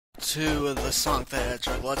to the Sonic the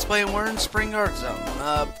Hedgehog Let's Play, and we're in Labyrinth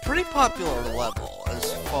Zone. Pretty popular level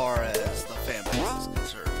as far as the fan base is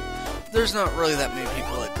concerned. There's not really that many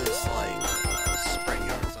people that dislike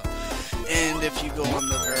Labyrinth Zone. And if you go on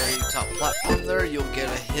the very top platform there, you'll get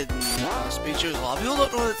a hidden speed chute. A lot of people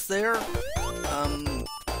don't know it's there.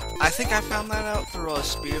 I think I found that out through a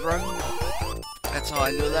speedrun. That's how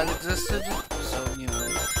I knew that existed. So, you know,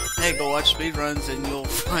 hey, go watch speedruns and you'll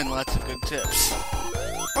find lots of good tips.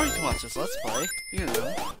 Or you can watch this Let's Play, you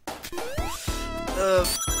know.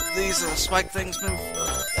 These spike things move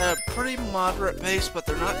at a pretty moderate pace, but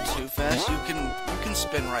they're not too fast. You can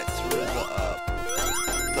spin right through the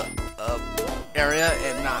area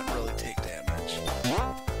and not really take damage.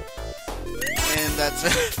 And that's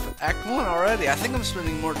it for Act 1 already. I think I'm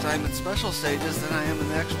spending more time in special stages than I am in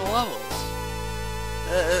the actual levels.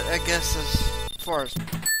 I guess as far as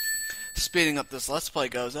speeding up this Let's Play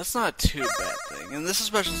goes, that's not a too bad thing. And this is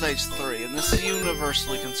Special Stage 3, and this is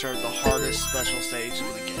universally considered the hardest special stage in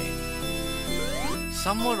the game.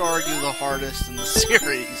 Some would argue the hardest in the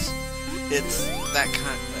series. It's that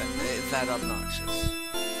that obnoxious.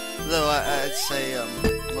 Though I'd say,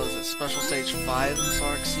 what was it, Special Stage 5 in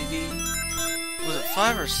Sonic CD? Was it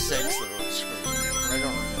 5 or 6 that really screwed me over? I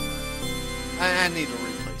don't remember. I need to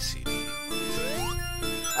replay CD.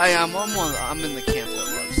 I'm in the camp that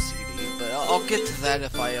loves CD, but I'll get to that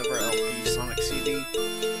if I ever LP Sonic CD.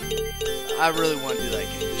 I really want to do that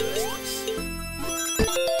game justice.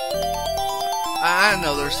 I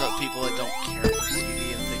know there's some people that don't care for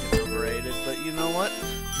CD and think it's overrated, but you know what?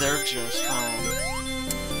 They're just wrong.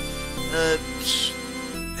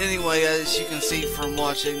 Anyway, as you can see from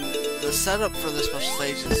watching, the setup for this special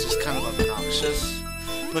stage is just kind of obnoxious,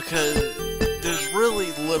 because there's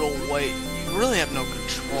really little way, you really have no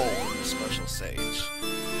control in the special stage.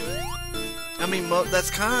 I mean, that's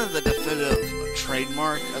kind of the definitive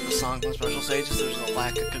trademark of the Sonic 1 special stages, there's a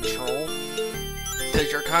lack of control,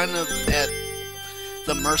 because you're kind of at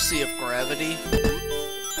the mercy of gravity.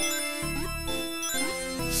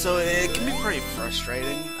 So it can be pretty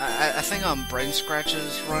frustrating. I think on Brain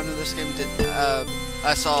Scratch's run of this game,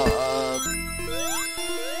 I saw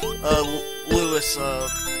Lewis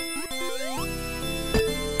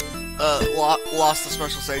lost the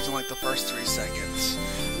special stage in like the first 3 seconds.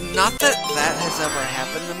 Not that that has ever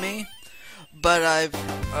happened to me, but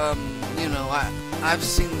you know, I've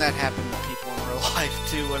seen that happen to people in real life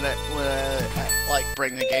too. When I like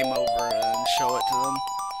bring a game over and show it to them.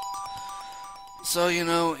 So, you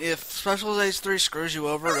know, if Special Stage 3 screws you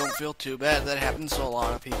over, don't feel too bad. That happens to a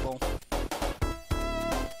lot of people.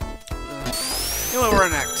 Anyway, we're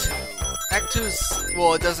in Act 2. Act 2 is,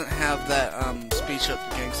 well, it doesn't have that speech up the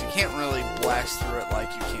beginning, so you can't really blast through it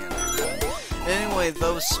like you can. Anyway, the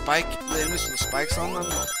enemies with the spikes on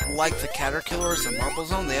them, like the Caterpillars in Marble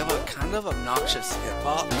Zone, they have a kind of obnoxious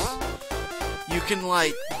hitbox. You can,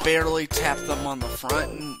 like, barely tap them on the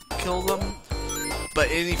front and kill them. But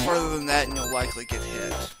any further than that, and you'll likely get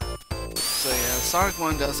hit. So yeah, Sonic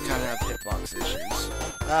 1 does kind of have hitbox issues.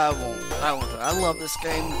 I love this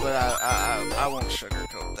game, but I won't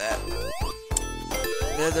sugarcoat that.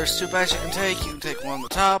 Yeah, there's 2 paths you can take. You can take one on the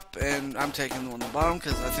top, and I'm taking the one on the bottom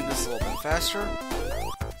because I think this is a little bit faster.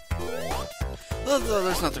 Though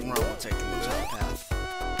there's nothing wrong with taking the top path.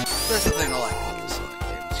 That's the thing I like about the Sonic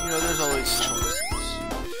games. You know, there's always choices.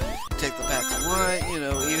 Take the path you want, you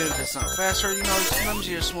know, even if it's not faster, you know, sometimes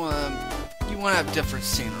you just want to have different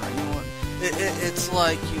scenery. It's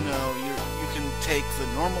like, you know, you can take the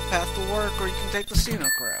normal path to work, or you can take the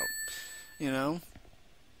scenic route, you know.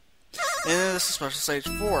 And then this is Special Stage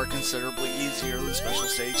 4, considerably easier than Special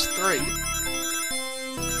Stage 3.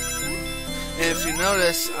 And if you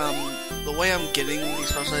notice, the way I'm getting these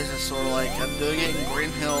special stages is sort of like, I'm doing it in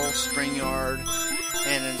Green Hill, Spring Yard,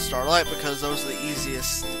 and in Starlight, because those are the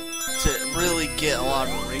easiest to really get a lot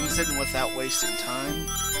of rings in without wasting time.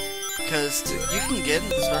 Because you can get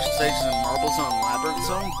into special stages in Marble Zone and Labyrinth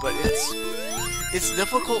Zone, but it's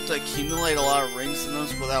difficult to accumulate a lot of rings in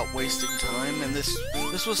those without wasting time. And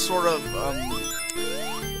this was sort of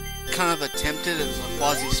kind of attempted as a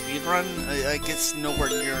quasi speedrun. Like, it's nowhere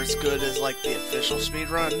near as good as like the official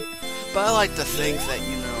speedrun, but I like to think that,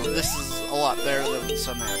 you know, this is a lot better than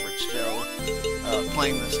some average Joe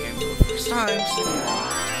playing this game for the first time. So, you know,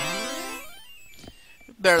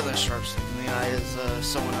 better than sharp stick in the eye, as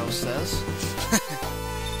someone else says.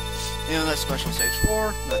 You know, that's Special Stage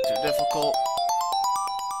 4, not too difficult.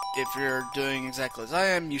 If you're doing exactly as I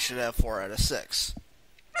am, you should have 4 out of 6.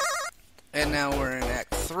 And now we're in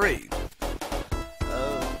Act 3.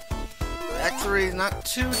 Act 3 is not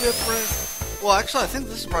too different. Well, actually, I think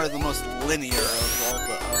this is probably the most linear of all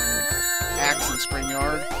the acts in Spring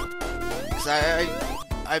Yard. because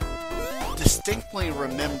I distinctly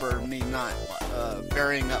remember me not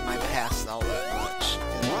burying up my paths all that much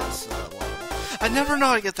in this level. I never know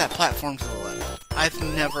how to get that platform to the left. I've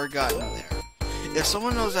never gotten there. If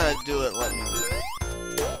someone knows how to do it, let me know.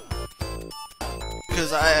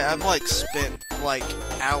 Because I've like spent like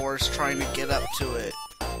hours trying to get up to it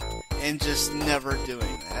and just never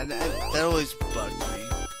doing that. That always bugged me.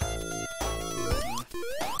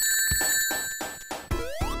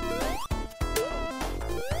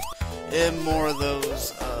 And more of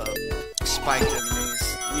those spiked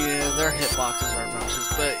enemies. Yeah, their hitboxes are obnoxious,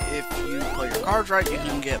 but if you play your cards right, you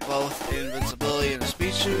can get both invincibility and a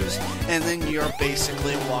speed shoes, and then you're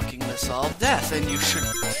basically a walking missile of death, and you should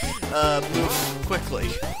move quickly.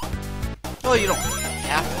 Well, you don't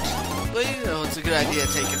have to, but you know, it's a good idea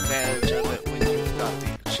to take advantage of it when you've got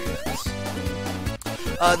the chance.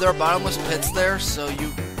 There are bottomless pits there, so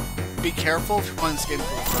you be careful if you're playing this game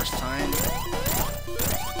for the first time.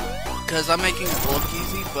 Because I'm making it look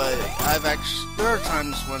easy, but there are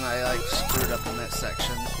times when I like screwed up in that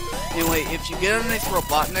section. Anyway, if you get underneath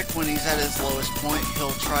Robotnik when he's at his lowest point,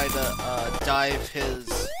 he'll try to dive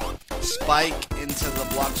his spike into the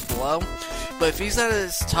blocks below. But if he's at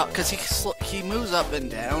his top, because he moves up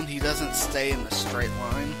and down, he doesn't stay in a straight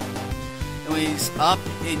line. And when he's up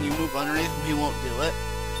and you move underneath him, he won't do it.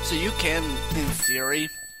 So you can, in theory,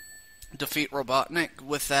 defeat Robotnik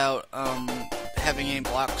without having any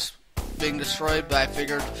blocks being destroyed, but I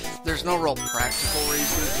figured there's no real practical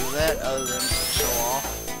reason to do that other than to show off,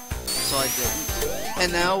 so I didn't.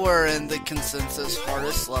 And now we're in the consensus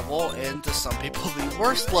hardest level, and to some people the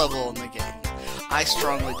worst level in the game. I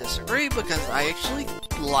strongly disagree because I actually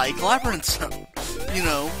like Labyrinth Zone. You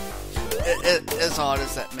know, as odd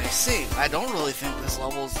as that may seem, I don't really think this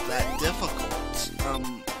level is that difficult.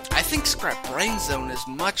 I think Scrap Brain Zone is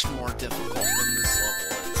much more difficult than this level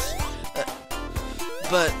is.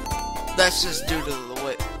 But that's just due to the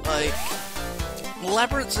way, like,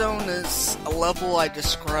 Labyrinth Zone is a level I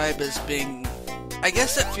describe as being, I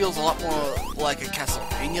guess it feels a lot more like a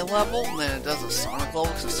Castlevania level than it does a Sonic level,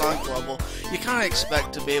 because a Sonic level, you kind of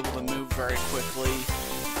expect to be able to move very quickly,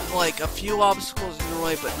 like, a few obstacles in your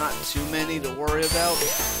way, but not too many to worry about.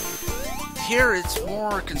 Here, it's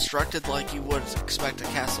more constructed like you would expect a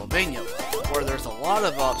Castlevania level, where there's a lot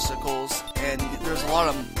of obstacles, and there's a lot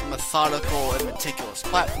of methodical and meticulous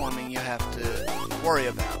platforming you have to worry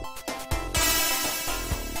about.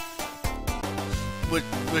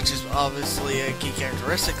 Which is obviously a key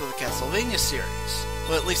characteristic of the Castlevania series,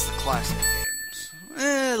 well, at least the classic games.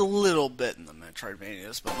 A little bit in the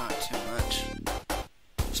Metroidvanias, but not too much.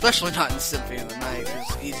 Especially not in Symphony of the Night,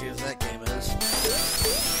 as easy as that game is.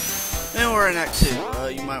 And we're in Act 2.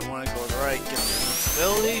 You might want to go to the right, get the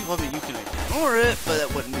invincibility. Well, I mean, you can ignore it, but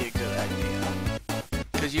that wouldn't be a good idea.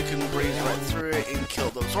 Because you can breeze right through it and kill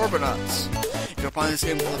those Orbinauts. If you're playing this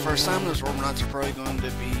game for the first time, those Orbinauts are probably going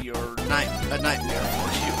to be a nightmare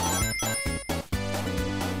for you.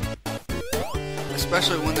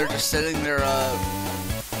 Especially when they're just sitting there,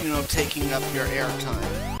 you know, taking up your airtime.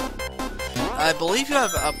 I believe you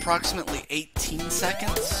have approximately 18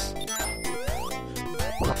 seconds.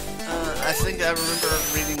 I think I remember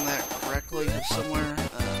reading that correctly somewhere.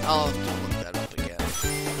 I'll have to look that up again.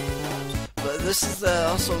 But this is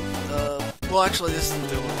also, well, actually, this isn't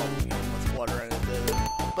doing all the game with water in it.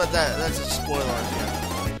 But that's a spoiler if you haven't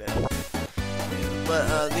played it. But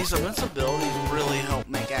these invincibilities really help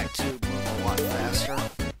make Act 2 move a lot faster.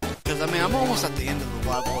 Because, I mean, I'm almost at the end of the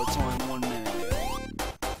level. It's only 1 minute.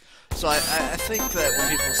 So I think that when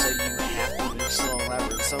people say you have to move slow and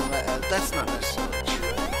Labyrinth Zone, that's not necessarily true.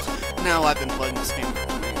 Now, I've been playing this game for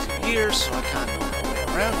 22 years, so I kind of know my way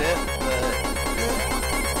around it,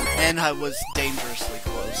 but... And I was dangerously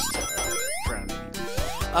close to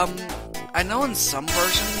drowning. I know in some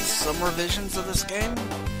versions, some revisions of this game,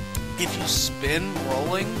 if you spin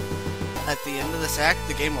rolling at the end of this act,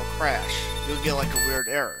 the game will crash. You'll get like a weird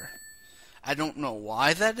error. I don't know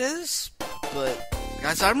why that is, but...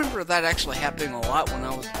 Guys, I remember that actually happening a lot when I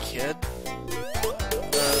was a kid.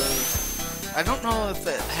 I don't know if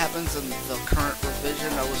it happens in the current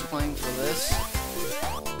revision I was playing for this.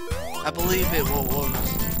 I believe it was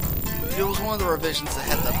one of the revisions that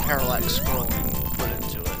had the parallax scrolling put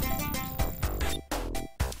into it.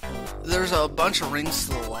 There's a bunch of rings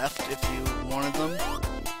to the left if you wanted them.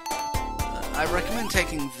 I recommend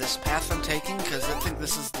taking this path I'm taking because I think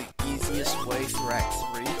this is the easiest way through Act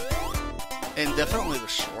 3. And definitely the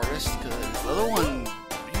shortest, because the other one,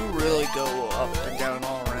 you really go up and down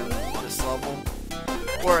all around this level.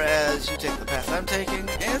 Whereas you take the path I'm taking,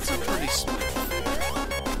 and it's a pretty smooth affair.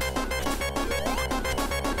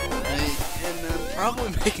 And probably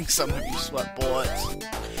making some of you sweat bullets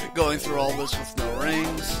going through all this with no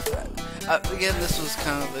rings. Again, this was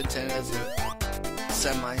kind of intended as a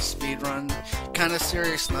semi-speed run. Kind of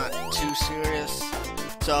serious, not too serious.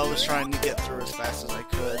 So I was trying to get through as fast as I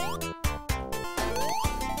could.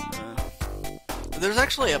 There's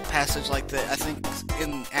actually a passage like that, I think,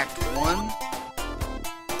 in Act 1.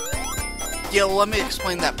 Yeah, well, let me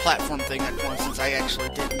explain that platform thing Act 1, since I actually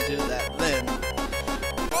didn't do that then.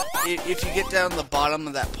 If you get down the bottom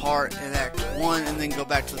of that part in Act 1 and then go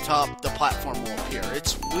back to the top, the platform will appear.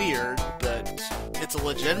 It's weird, but it's a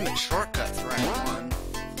legitimate shortcut through Act 1.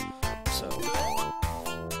 So...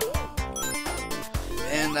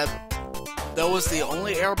 And that was the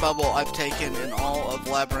only air bubble I've taken in all of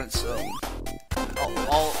Labyrinth Zone.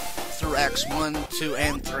 All through Acts 1, 2,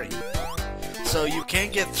 and 3. So you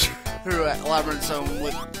can't get through Labyrinth Zone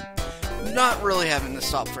with not really having to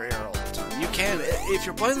stop for air all the time. You can, if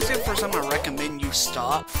you're playing this game for the first time, I recommend you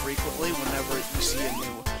stop frequently whenever you see a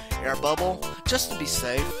new air bubble, just to be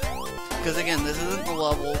safe. Because again, this isn't the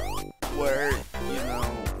level where, you know,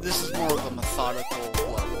 this is more of a methodical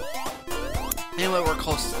level. Anyway, we're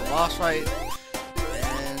close to the boss fight,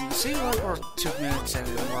 and see, like, we're 2 minutes in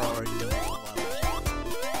and we're already doing the level.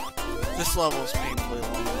 This level is painfully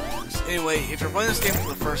long. Anyway, if you're playing this game for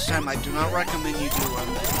the first time, I do not recommend you do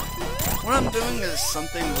what I'm doing is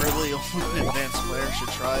something really only an advanced player should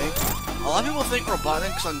try. A lot of people think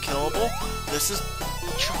Robotnik's unkillable. This is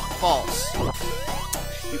false.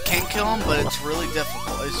 You can kill him, but it's really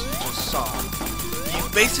difficult, as you just saw.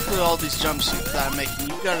 Basically, all these jumps that I'm making,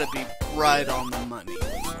 you've got to be right on the money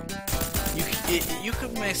with them. You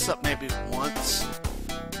could mess up maybe once,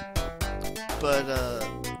 but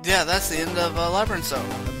yeah, that's the end of Labyrinth Zone.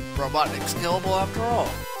 Robotnik's killable after all.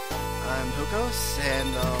 I'm Hukos, and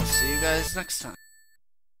I'll see you guys next time.